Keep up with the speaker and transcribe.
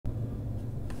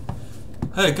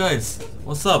Hey guys,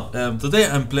 what's up? Today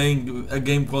I'm playing a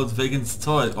game called Vagrant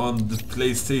on the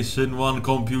PlayStation 1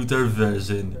 computer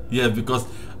version. Yeah, because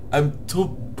I'm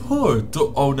too poor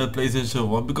to own a PlayStation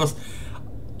 1 because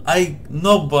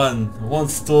no one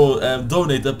wants to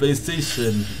donate a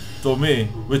PlayStation to me,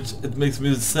 which it makes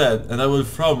me sad, and I will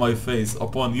throw my face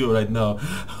upon you right now.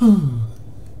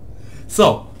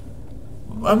 So,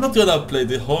 I'm not gonna play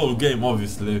the whole game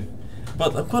obviously,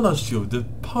 but I'm gonna show the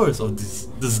powers of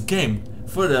this game.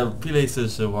 For the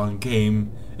PlayStation 1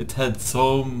 game, it had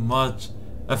so much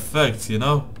effects, you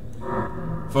know?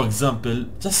 For example,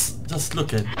 just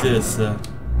look at this.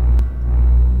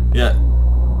 Yeah,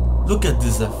 look at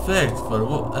this effect for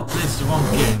a PlayStation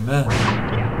 1 game, man.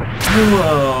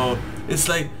 Whoa! It's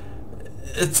like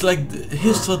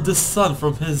he shot the sun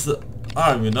from his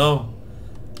arm, you know?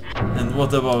 And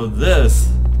what about this?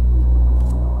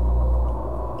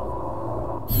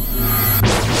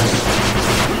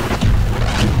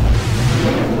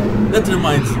 That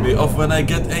reminds me of when I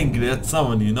get angry at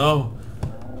someone, you know?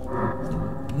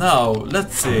 Now,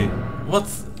 let's see.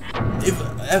 If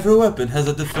every weapon has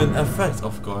a different effect,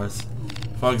 of course.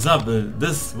 For example,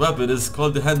 this weapon is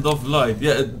called the Hand of Light.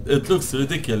 Yeah, it looks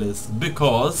ridiculous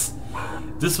because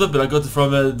this weapon I got it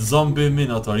from a zombie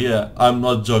minotaur. Yeah, I'm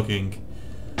not joking.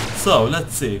 So,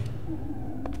 let's see.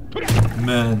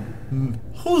 Man,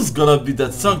 who's gonna be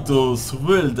that strong to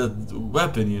wield that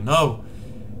weapon, you know?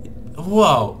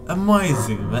 Wow,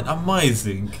 amazing, man,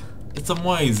 amazing. It's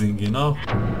amazing, you know?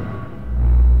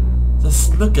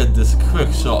 Just look at this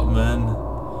quick shot, man.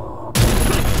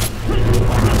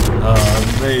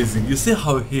 Amazing. You see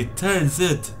how he turns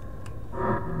it?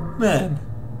 Man.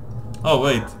 Oh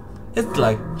wait, it's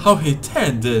like how he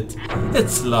turned it.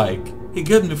 It's like he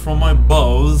got me from my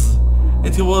bows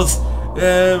and he was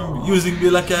using me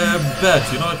like a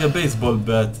bat, you know, like a baseball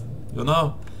bat, you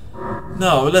know?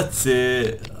 Now let's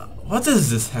see. What is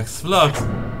this hex flux?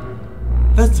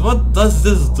 What does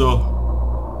this do?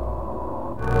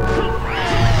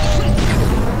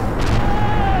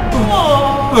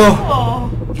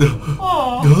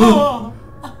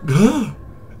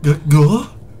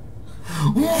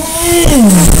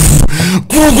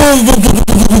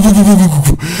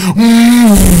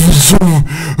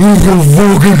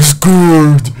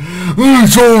 I'm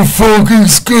so fucking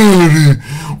scary.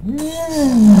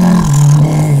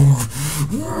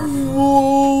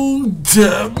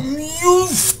 Damn you,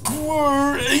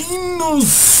 square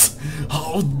anus!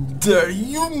 How dare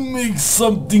you make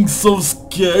something so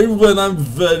scary when I'm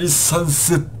very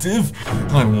sensitive?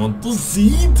 I want to see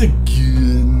it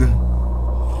again.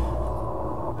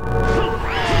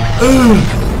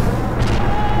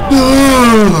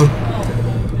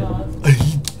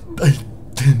 I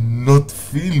cannot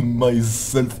feel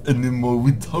myself anymore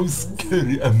with how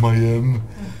scary I am.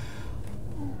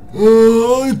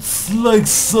 Oh, it's like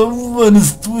someone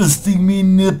is twisting me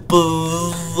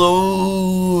nipples.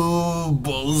 Oh,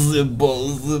 ballsy,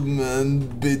 man.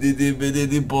 Biddy,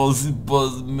 ballsy,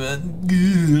 man.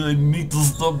 I need to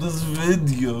stop this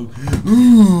video.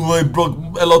 Ooh, I broke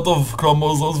a lot of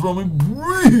chromosomes from my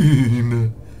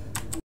brain.